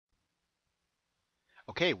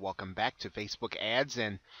Okay, welcome back to Facebook ads,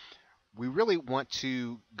 and we really want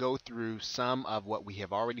to go through some of what we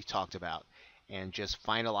have already talked about and just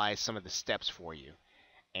finalize some of the steps for you.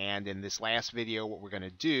 And in this last video, what we're going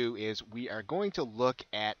to do is we are going to look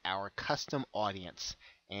at our custom audience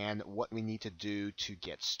and what we need to do to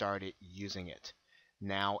get started using it.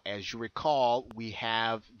 Now, as you recall, we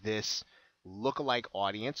have this lookalike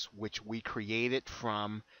audience, which we created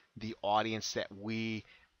from the audience that we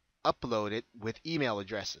uploaded with email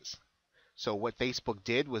addresses. So what Facebook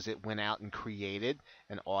did was it went out and created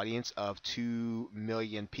an audience of 2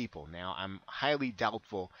 million people. Now I'm highly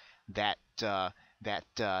doubtful that that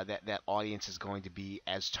audience is going to be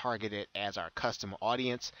as targeted as our custom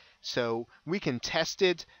audience. So we can test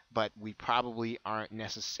it, but we probably aren't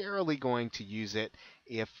necessarily going to use it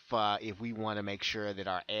if we want to make sure that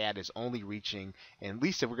our ad is only reaching, and at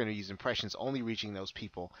least if we're going to use impressions, only reaching those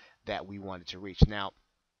people that we want it to reach. Now,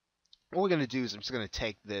 what we're going to do is I'm just going to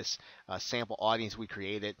take this sample audience we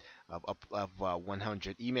created of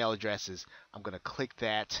 100 email addresses. I'm going to click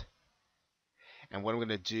that, and what I'm going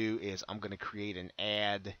to do is I'm going to create an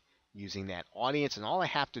ad using that audience, and all I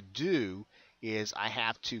have to do is I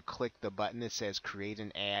have to click the button that says create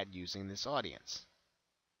an ad using this audience.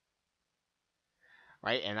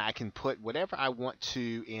 Right, and I can put whatever I want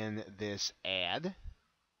to in this ad.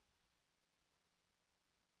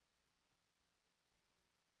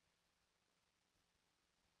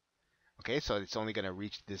 Okay, so it's only going to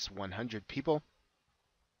reach this 100 people.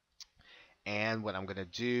 And what I'm going to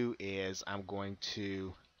do is I'm going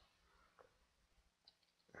to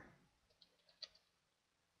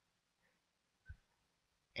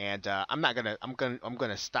I'm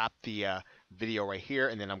gonna stop the video right here,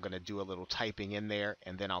 and then I'm gonna do a little typing in there,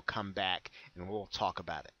 and then I'll come back and we'll talk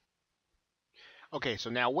about it. Okay,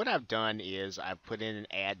 so now what I've done is I've put in an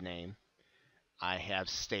ad name. I have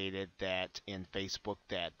stated that in Facebook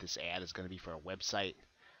that this ad is going to be for a website.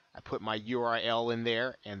 I put my URL in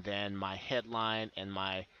there, and then my headline and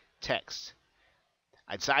my text.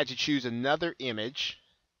 I decided to choose another image,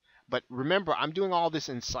 but remember, I'm doing all this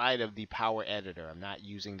inside of the Power Editor. I'm not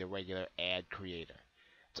using the regular ad creator.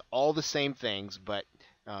 It's all the same things, but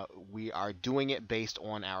we are doing it based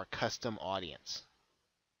on our custom audience.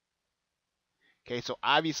 Okay, so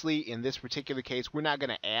obviously in this particular case, we're not going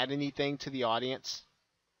to add anything to the audience,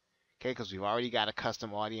 okay, because we've already got a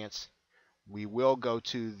custom audience. We will go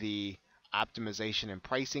to the optimization and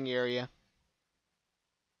pricing area.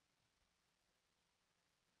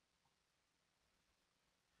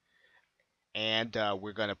 And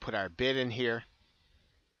we're going to put our bid in here,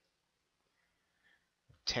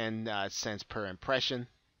 10 cents per impression.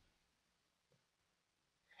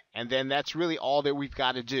 And then that's really all that we've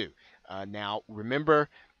got to do. Now, remember,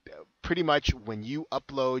 pretty much when you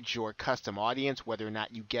upload your custom audience, whether or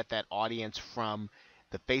not you get that audience from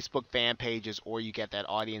the Facebook fan pages or you get that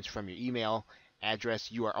audience from your email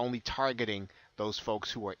address, you are only targeting those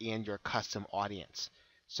folks who are in your custom audience.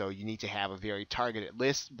 So you need to have a very targeted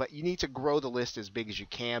list, but you need to grow the list as big as you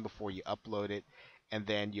can before you upload it, and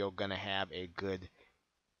then you're going to have a good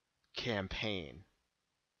campaign.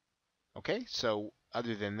 Okay, so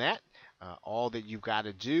other than that, all that you've got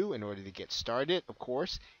to do in order to get started, of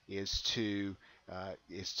course, is to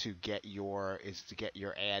get your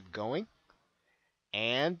ad going,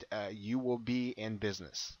 and you will be in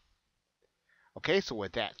business. Okay, so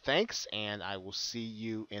with that, thanks, and I will see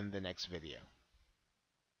you in the next video.